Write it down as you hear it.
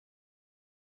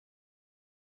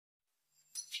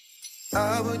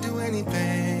I would do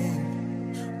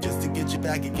anything just to get you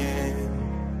back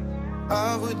again.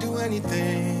 I would do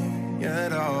anything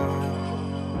at all.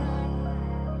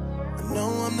 I know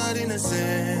I'm not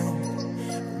innocent,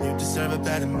 you deserve a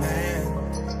better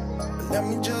man, but let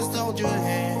me just hold your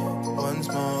hand once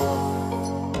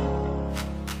more.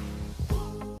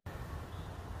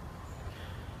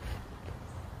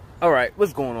 Alright,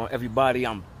 what's going on, everybody?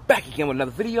 I'm back again with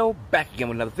another video, back again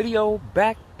with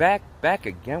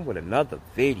another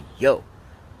video.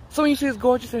 So when you see this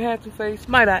gorgeous and handsome face,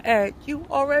 might I add, you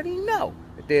already know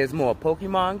that there's more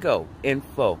Pokemon Go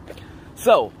info.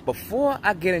 So, before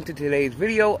I get into today's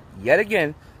video, yet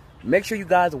again, make sure you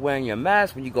guys are wearing your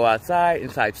mask when you go outside,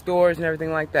 inside stores and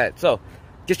everything like that. So,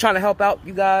 just trying to help out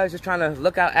you guys, just trying to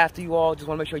look out after you all, just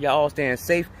want to make sure y'all all staying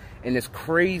safe in this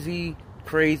crazy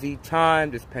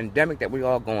time, this pandemic that we're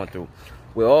all going through.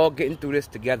 We're all getting through this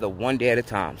together one day at a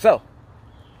time. So,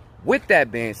 with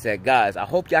that being said, guys, I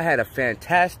hope y'all had a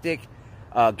fantastic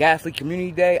Ghastly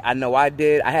Community Day. I know I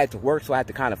did. I had to work, so I had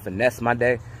to kind of finesse my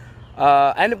day.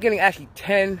 I ended up getting actually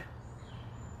 10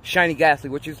 shiny Ghastly,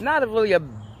 which is not really a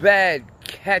bad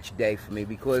catch day for me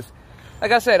because,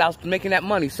 like I said, I was making that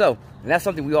money. So, and that's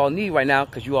something we all need right now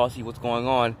because you all see what's going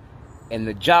on in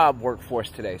the job workforce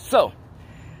today. So,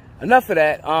 enough of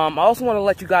that. I also want to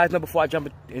let you guys know before I jump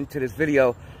into this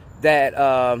video that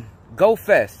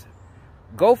GoFest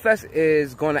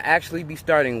is going to actually be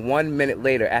starting 1 minute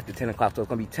later after 10 o'clock. So it's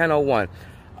going to be 10:01.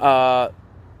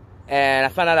 And I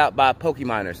found that out by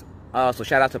Pokemoners. So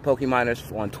shout out to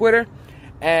Pokemoners on Twitter.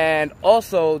 And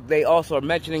also, they also are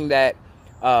mentioning that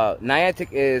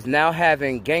Niantic is now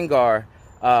having Gengar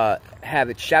have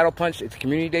its Shadow Punch, its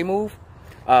Community Day move,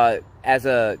 as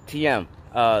a TM.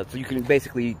 So you can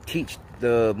basically teach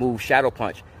the move Shadow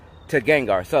Punch to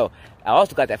Gengar. So I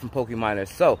also got that from Pokemoners.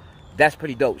 So that's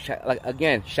pretty dope. Like,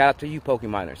 again, shout out to you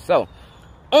Pokemoners. So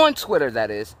on Twitter,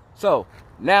 that is. So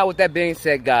now with that being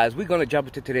said, guys, we're gonna jump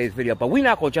into today's video. But we're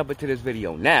not gonna jump into this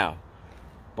video now.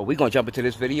 But we're gonna jump into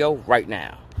this video right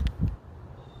now.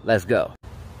 Let's go.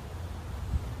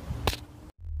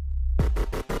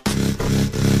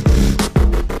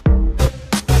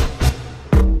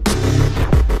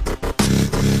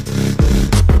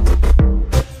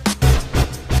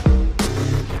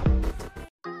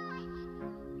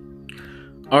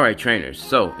 Alright, trainers,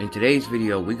 so in today's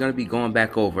video we're going to be going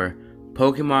back over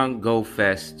Pokemon Go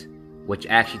Fest, which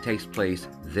actually takes place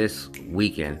this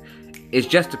weekend. It's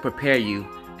just to prepare you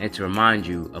and to remind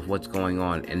you of what's going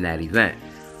on in that event.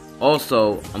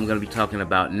 Also, I'm going to be talking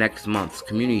about next month's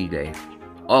Community Day,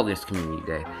 August Community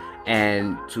Day,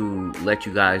 and to let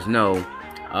you guys know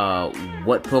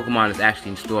what Pokemon is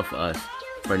actually in store for us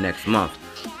for next month.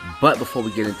 But before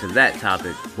we get into that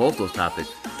topic, both those topics,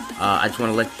 I just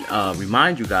want to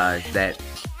remind you guys that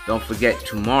don't forget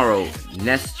tomorrow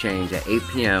Nest Change at 8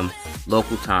 p.m.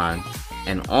 local time,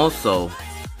 and also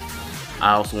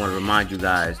I also want to remind you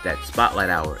guys that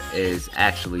Spotlight Hour is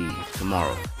actually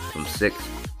tomorrow from 6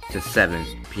 to 7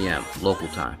 p.m. local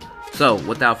time. So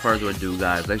without further ado,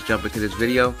 guys, let's jump into this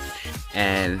video,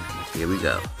 and here we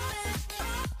go.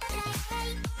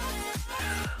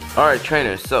 Alright,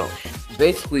 trainers, so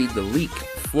basically the leak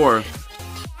for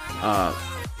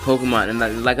Pokemon,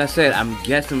 and like I said, I'm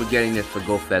guessing we're getting this for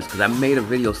GoFest because I made a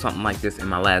video something like this in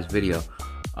my last video.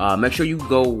 Make sure you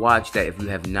go watch that if you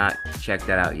have not checked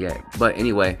that out yet. But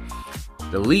anyway,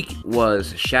 the leak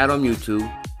was Shadow Mewtwo,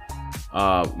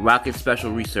 Rocket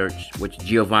Special Research, which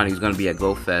Giovanni is going to be at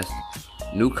GoFest,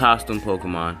 new costume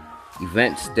Pokemon,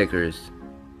 event stickers,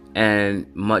 and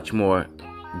much more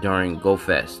during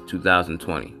GoFest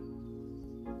 2020.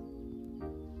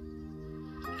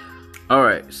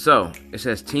 Alright, so it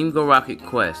says Team Go Rocket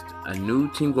Quest, a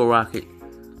new Team Go Rocket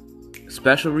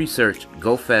Special Research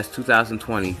GoFest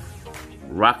 2020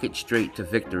 Rocket Straight to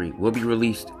Victory will be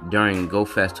released during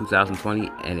GoFest 2020,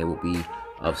 and it will be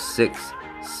of 6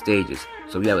 stages.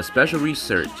 So we have a special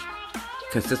research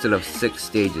consisted of 6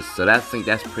 stages, so I think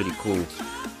that's pretty cool.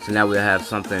 So now we'll have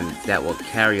something that will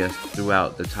carry us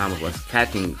throughout the time of us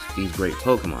catching these great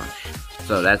Pokemon.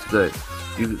 So that's good.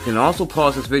 You can also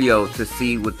pause this video to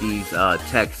see what these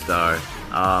texts are,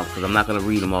 because I'm not going to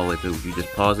read them all the way through. You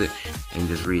just pause it and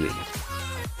just read it.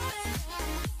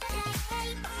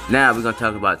 Now we're going to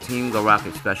talk about Team Go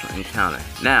Rocket Special Encounter.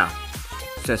 Now,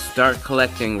 it says start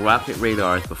collecting rocket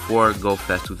radars before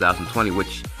GoFest 2020,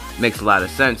 which makes a lot of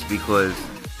sense because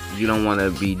you don't want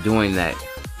to be doing that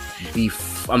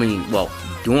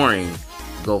during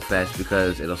GoFest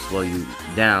because it'll slow you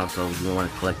down, so you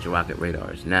want to collect your rocket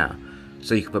radars now.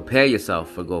 So you can prepare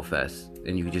yourself for GoFest,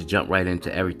 and you can just jump right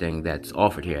into everything that's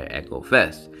offered here at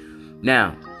GoFest.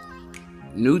 Now,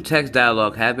 new text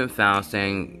dialogue have been found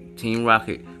saying Team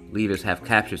Rocket leaders have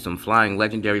captured some flying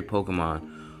legendary Pokemon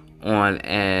on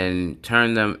and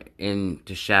turned them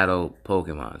into shadow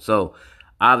Pokemon. So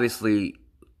obviously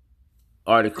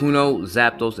Articuno,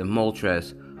 Zapdos, and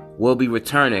Moltres will be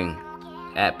returning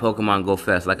at Pokemon Go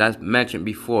Fest. Like I mentioned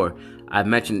before, I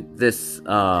mentioned this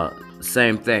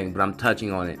same thing, but I'm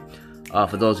touching on it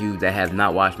for those of you that have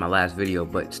not watched my last video,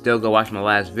 but still go watch my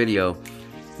last video.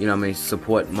 You know what I mean?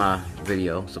 Support my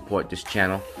video, support this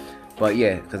channel. But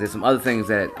yeah, because there's some other things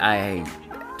that I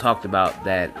talked about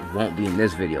that won't be in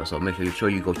this video, so make sure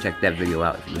you go check that video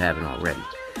out if you haven't already.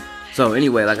 So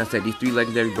anyway, like I said, these 3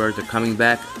 legendary birds are coming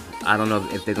back. I don't know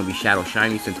if they're gonna be shadow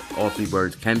shiny, since all 3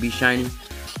 birds can be shiny.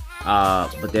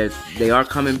 But they are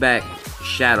coming back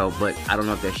shadow, but I don't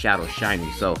know if they're shadow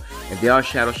shiny. So if they are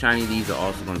shadow shiny, these are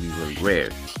also going to be really rare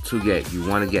to get. You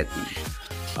want to get these,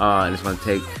 and it's going to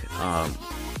take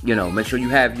you know, make sure you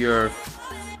have your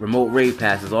remote raid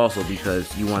passes also,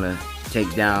 because you want to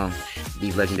take down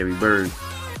these legendary birds.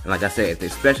 And like I said,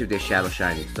 especially if they're shadow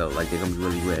shiny, so like they're gonna be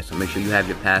really rare. So make sure you have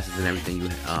your passes and everything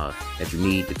that you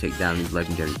need to take down these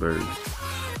legendary birds.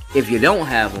 If you don't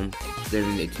have them,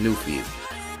 then it's new for you.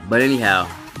 But anyhow,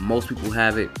 most people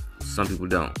have it, some people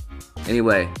don't.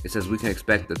 Anyway, it says we can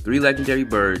expect the 3 legendary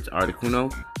birds,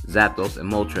 Articuno, Zapdos,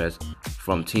 and Moltres,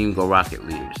 from Team Go Rocket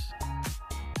leaders.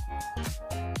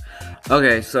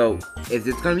 Okay, so if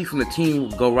it's going to be from the Team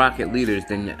Go Rocket leaders,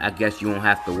 then I guess you won't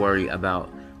have to worry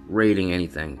about raiding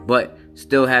anything. But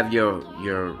still have your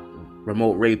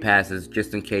remote raid passes,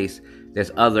 just in case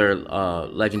there's other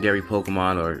legendary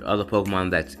Pokemon or other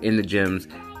Pokemon that's in the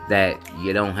gyms that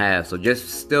you don't have. So just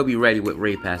still be ready with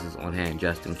raid passes on hand,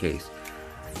 just in case.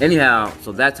 Anyhow,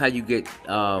 so that's how you get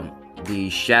the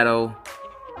shadow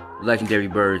legendary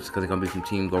birds, because they're going to be from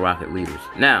Team Go Rocket leaders.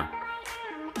 Now,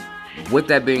 with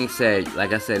that being said,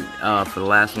 like I said for the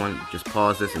last one, just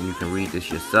pause this and you can read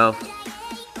this yourself.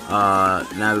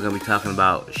 Now we're going to be talking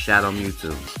about Shadow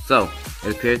Mewtwo. So,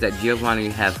 it appears that Giovanni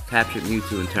has captured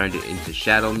Mewtwo and turned it into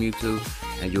Shadow Mewtwo,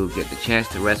 and you'll get the chance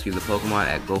to rescue the Pokemon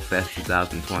at Go Fest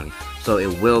 2020. So,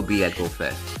 it will be at Go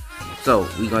Fest. So,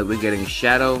 we're getting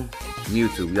Shadow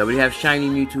Mewtwo. We already have Shiny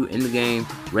Mewtwo in the game,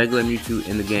 regular Mewtwo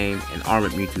in the game, and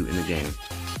Armored Mewtwo in the game.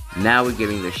 Now we're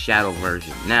getting the Shadow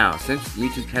version. Now, since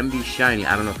Mewtwo can be shiny,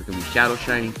 I don't know if it can be Shadow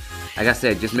shiny. Like I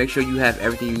said, just make sure you have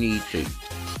everything you need to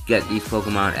get these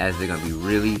Pokemon, as they're going to be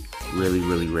really, really,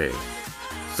 really rare.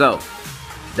 So,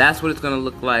 that's what it's going to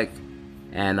look like.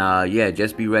 And yeah,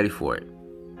 just be ready for it.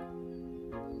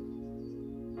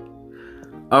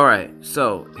 Alright,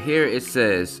 so here it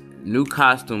says new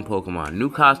costume Pokemon. New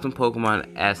costume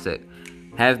Pokemon asset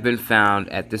have been found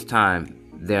at this time.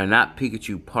 They are not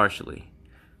Pikachu partially.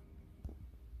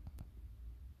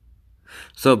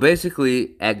 So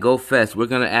basically, at Go Fest, we're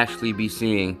going to actually be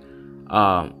seeing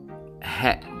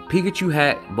Pikachu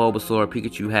hat Bulbasaur,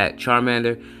 Pikachu hat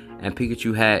Charmander, and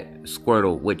Pikachu hat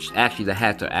Squirtle, which actually the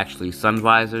hats are actually sun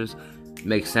visors.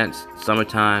 Makes sense.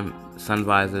 Summertime sun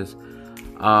visors.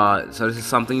 So this is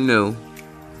something new.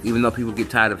 Even though people get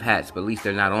tired of hats, but at least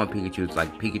they're not on Pikachu. It's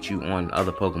like Pikachu on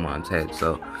other Pokemon's head.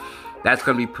 So that's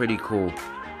going to be pretty cool.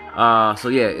 So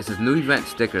yeah, it says new event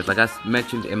stickers. Like I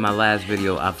mentioned in my last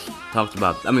video, I've talked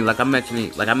about, like I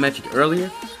mentioned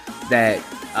earlier that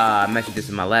I mentioned this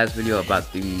in my last video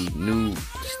about the new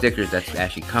stickers that's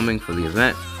actually coming for the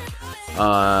event.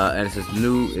 And it says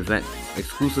new event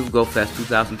exclusive Go Fest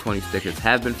 2020 stickers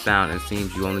have been found, and it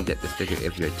seems you only get the sticker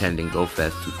if you're attending Go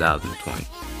Fest 2020.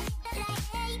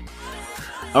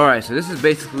 Alright, so this is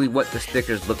basically what the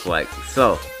stickers look like.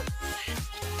 So,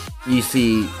 you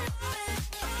see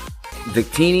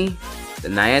Victini, the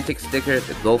Niantic sticker,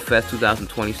 the Go Fest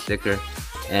 2020 sticker,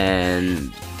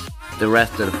 and the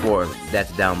rest of the 4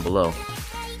 that's down below.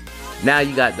 Now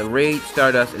you got the Raid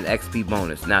Stardust and XP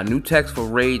bonus. Now new text for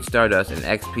Raid Stardust and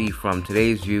XP from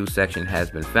today's view section has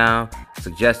been found,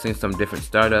 suggesting some different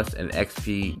Stardust and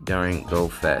XP during Go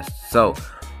Fest. So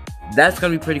that's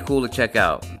gonna be pretty cool to check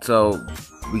out. So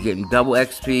we're getting double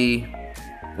XP,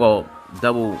 well,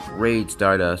 double Raid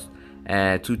Stardust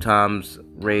and 2 times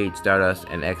Raid Stardust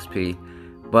and XP.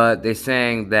 But they're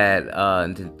saying that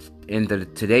in the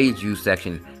today's view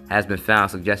section has been found,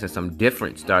 suggesting some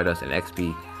different Stardust and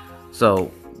XP.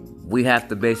 So we have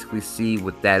to basically see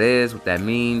what that is, what that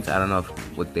means. I don't know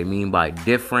what they mean by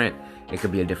different. It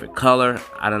could be a different color,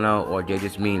 I don't know, or they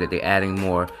just mean that they're adding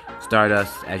more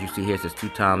Stardust. As you see here, it says 2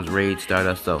 times Raid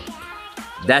Stardust. So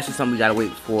that's just something we gotta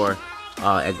wait for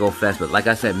at Go Fest. But like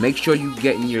I said, make sure you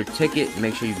get in your ticket.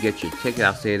 Make sure you get your ticket.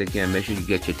 I'll say it again. Make sure you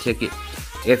get your ticket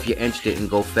if you're interested in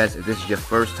Go Fest. If this is your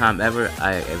first time ever,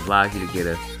 I advise you to get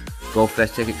Go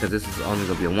fetch ticket, because this is only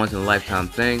going to be a once-in-a-lifetime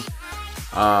thing.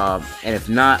 And if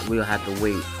not, we'll have to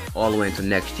wait all the way until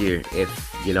next year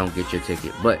if you don't get your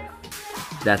ticket. But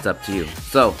that's up to you.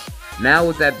 So, now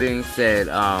with that being said,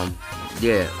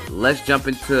 yeah, let's jump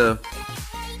into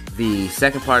the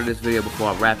second part of this video before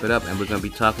I wrap it up. And we're going to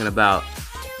be talking about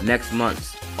next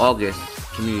month's August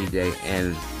Community Day.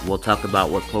 And we'll talk about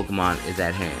what Pokemon is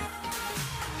at hand.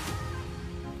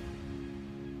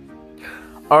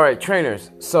 Alright,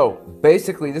 trainers, so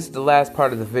basically this is the last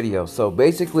part of the video. So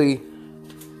basically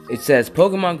it says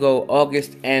Pokemon Go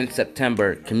August and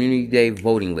September Community Day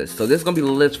voting list. So this is going to be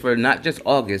the list for not just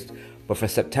August, but for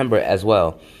September as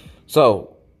well.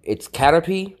 So it's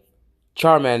Caterpie,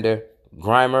 Charmander,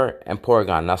 Grimer, and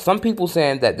Porygon. Now some people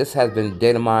saying that this has been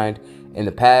data mined in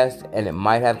the past, and it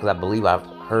might have, because I believe I've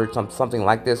heard something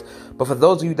like this. But for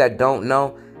those of you that don't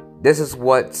know, this is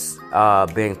what's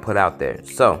being put out there.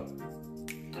 So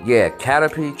yeah,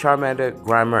 Caterpie, Charmander,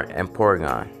 Grimer, and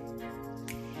Porygon.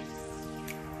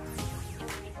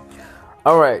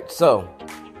 Alright, so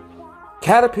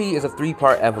Caterpie is a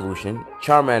 3-part evolution.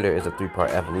 Charmander is a 3-part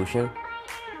evolution.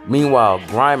 Meanwhile,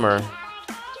 Grimer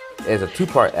is a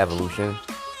 2-part evolution.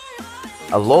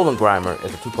 Alolan Grimer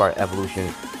is a 2-part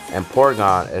evolution. And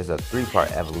Porygon is a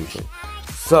 3-part evolution.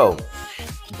 So,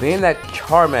 being that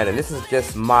Charmander, this is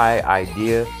just my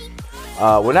idea.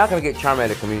 We're not going to get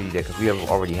Charmander Community Day because we have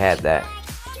already had that.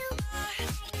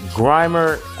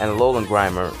 Grimer and Alolan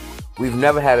Grimer, we've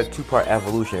never had a 2-part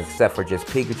evolution except for just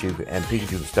Pikachu, and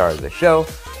Pikachu the star of the show,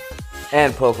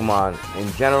 and Pokemon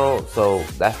in general. So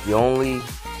that's the only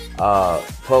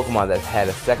Pokemon that's had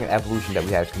a second evolution that we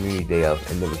had a Community Day of,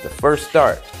 and it was the first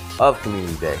start of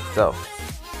Community Day. So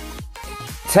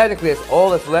technically, that's all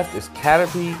that's left is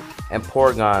Caterpie and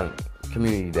Porygon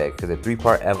Community Day, because a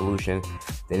 3-part evolution.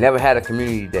 They never had a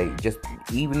Community Day. Just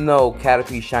even though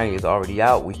Caterpie Shiny is already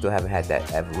out, we still haven't had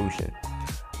that evolution.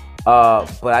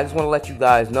 But I just want to let you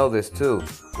guys know this too.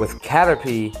 With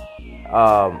Caterpie,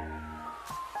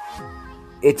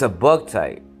 it's a bug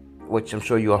type, which I'm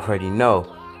sure you already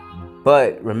know.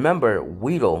 But remember,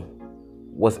 Weedle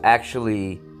was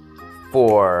actually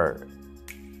for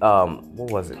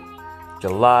what was it?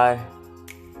 July.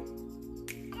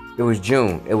 It was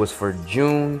June. It was for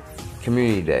June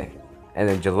Community Day. And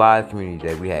then July Community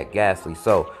Day, we had Ghastly.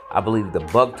 So, I believe the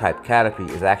bug-type Caterpie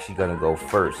is actually going to go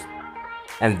first.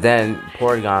 And then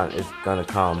Porygon is going to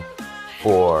come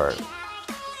for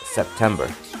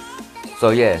September.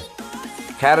 So, yeah.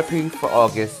 Caterpie for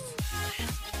August.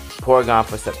 Porygon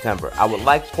for September. I would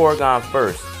like Porygon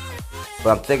first.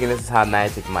 But I'm thinking this is how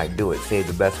Niantic might do it. Save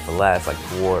the best for last.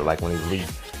 Like when he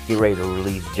get ready to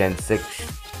release Gen 6.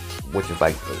 Which is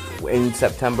like in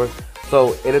September.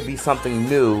 So, it'll be something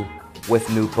new with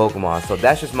new Pokemon. So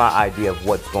that's just my idea of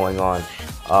what's going on,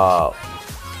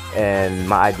 and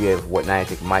my idea of what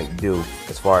Niantic might do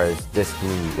as far as this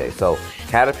Community Day. So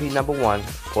Caterpie number 1,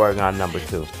 Porygon number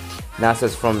 2. Now it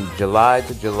says from July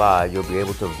to July, you'll be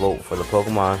able to vote for the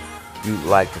Pokemon you'd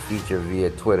like to feature via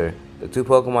Twitter. The 2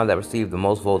 Pokemon that receive the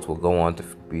most votes will go on to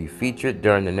be featured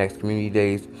during the next Community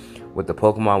Days, with the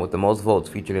Pokemon with the most votes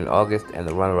featured in August and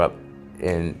the runner-up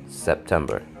in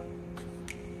September.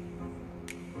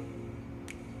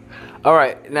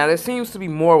 Alright, now there seems to be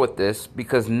more with this,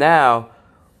 because now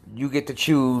you get to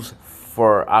choose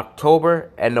for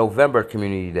October and November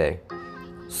Community Day.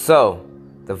 So,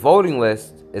 the voting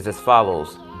list is as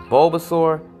follows: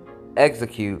 Bulbasaur,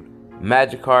 Execute,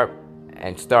 Magikarp,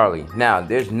 and Starly. Now,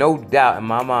 there's no doubt in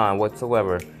my mind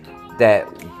whatsoever that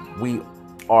we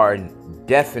are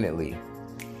definitely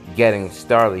getting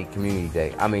Starly Community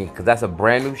Day. I mean, because that's a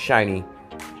brand new shiny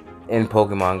in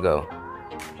Pokemon Go.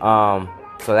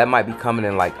 So that might be coming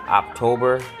in like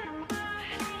October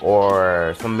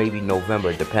or some maybe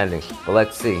November, depending. But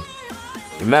let's see.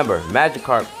 Remember,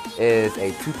 Magikarp is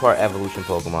a 2-part evolution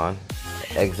Pokemon.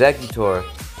 Execute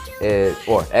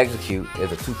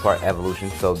is a 2-part evolution.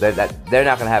 So they're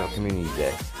not gonna have a Community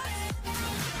Day.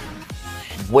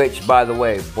 Which, by the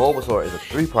way, Bulbasaur is a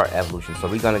 3-part evolution. So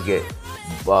we're gonna get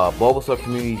Bulbasaur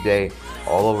Community Day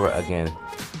all over again.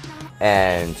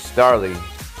 And Starly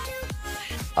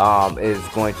is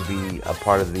going to be a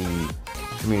part of the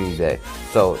Community Day.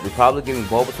 So we're probably getting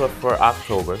Bulbasaur for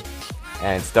October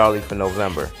and Starly for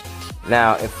November.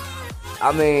 Now,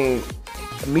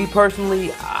 me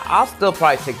personally, I'll still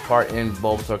probably take part in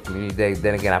Bulbasaur Community Day.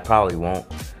 Then again, I probably won't,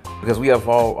 because we have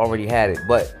already had it.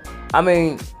 But I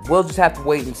mean, we'll just have to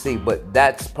wait and see. But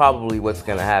that's probably what's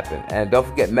gonna happen. And don't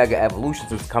forget, Mega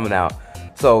Evolutions is coming out,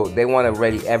 so they want to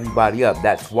ready everybody up.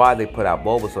 That's why they put out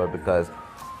Bulbasaur, because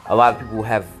a lot of people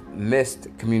have missed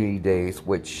Community Days,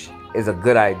 which is a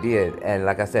good idea. And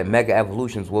like I said, Mega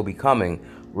Evolutions will be coming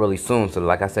really soon. So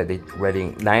like I said,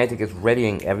 Niantic is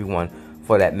readying everyone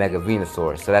for that Mega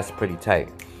Venusaur. So that's pretty tight.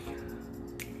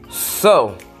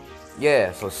 So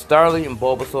yeah, so Starly and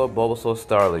Bulbasaur,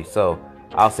 Starly. So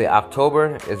I'll say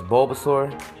October is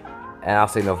Bulbasaur, and I'll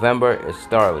say November is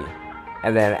Starly.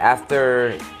 And then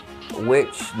after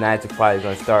which, Niantic probably is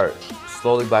going to start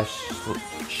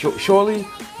surely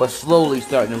but slowly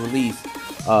starting to release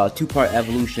two-part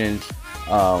evolution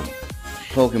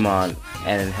Pokemon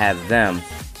and have them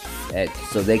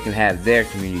so they can have their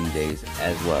community days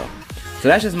as well. So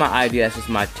that's just my idea, that's just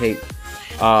my take.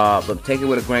 But take it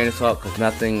with a grain of salt, because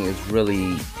nothing is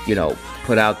really, you know,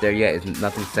 put out there yet. It's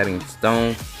nothing set in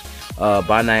stone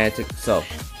by Niantic. So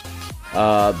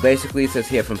basically it says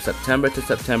here from September to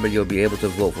September you'll be able to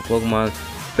vote for Pokemon.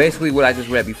 Basically what I just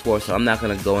read before, so I'm not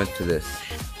going to go into this.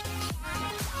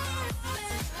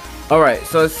 Alright,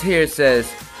 so it's here, it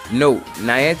says, note,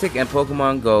 Niantic and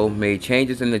Pokemon Go made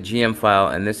changes in the GM file,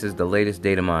 and this is the latest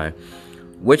data mine.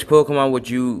 Which Pokemon would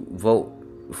you vote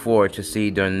for to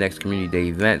see during the next community day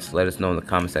events? Let us know in the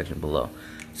comment section below.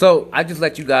 So I just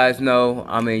let you guys know.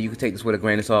 I mean, you can take this with a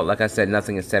grain of salt. Like I said,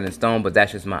 nothing is set in stone, but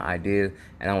that's just my idea,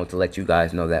 and I want to let you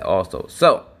guys know that also.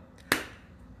 So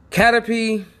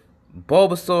Caterpie,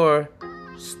 Bulbasaur,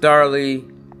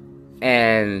 Starly,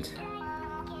 and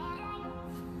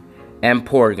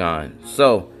Porygon.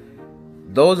 So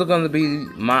those are going to be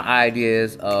my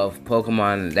ideas of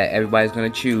Pokemon that everybody's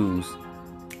going to choose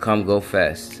come Go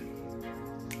Fest.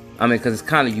 I mean, because it's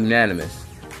kind of unanimous.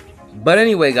 But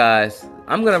anyway, guys,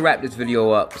 I'm going to wrap this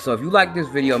video up. So if you like this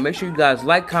video, make sure you guys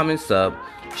like, comment, sub.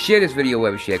 Share this video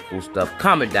wherever you share cool stuff.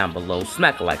 Comment down below.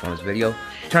 Smack a like on this video.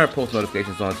 Turn post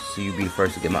notifications on so you be the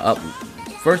first to get my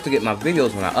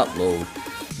videos when I upload.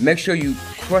 Make sure you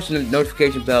crush the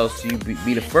notification bell so you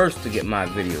be the first to get my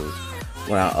videos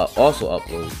when I also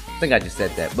upload. I think I just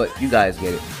said that, but you guys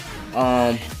get it.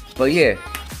 But yeah,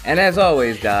 and as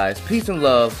always, guys, peace and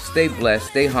love. Stay blessed,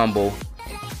 stay humble,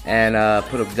 and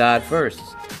put up God first.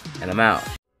 And I'm out.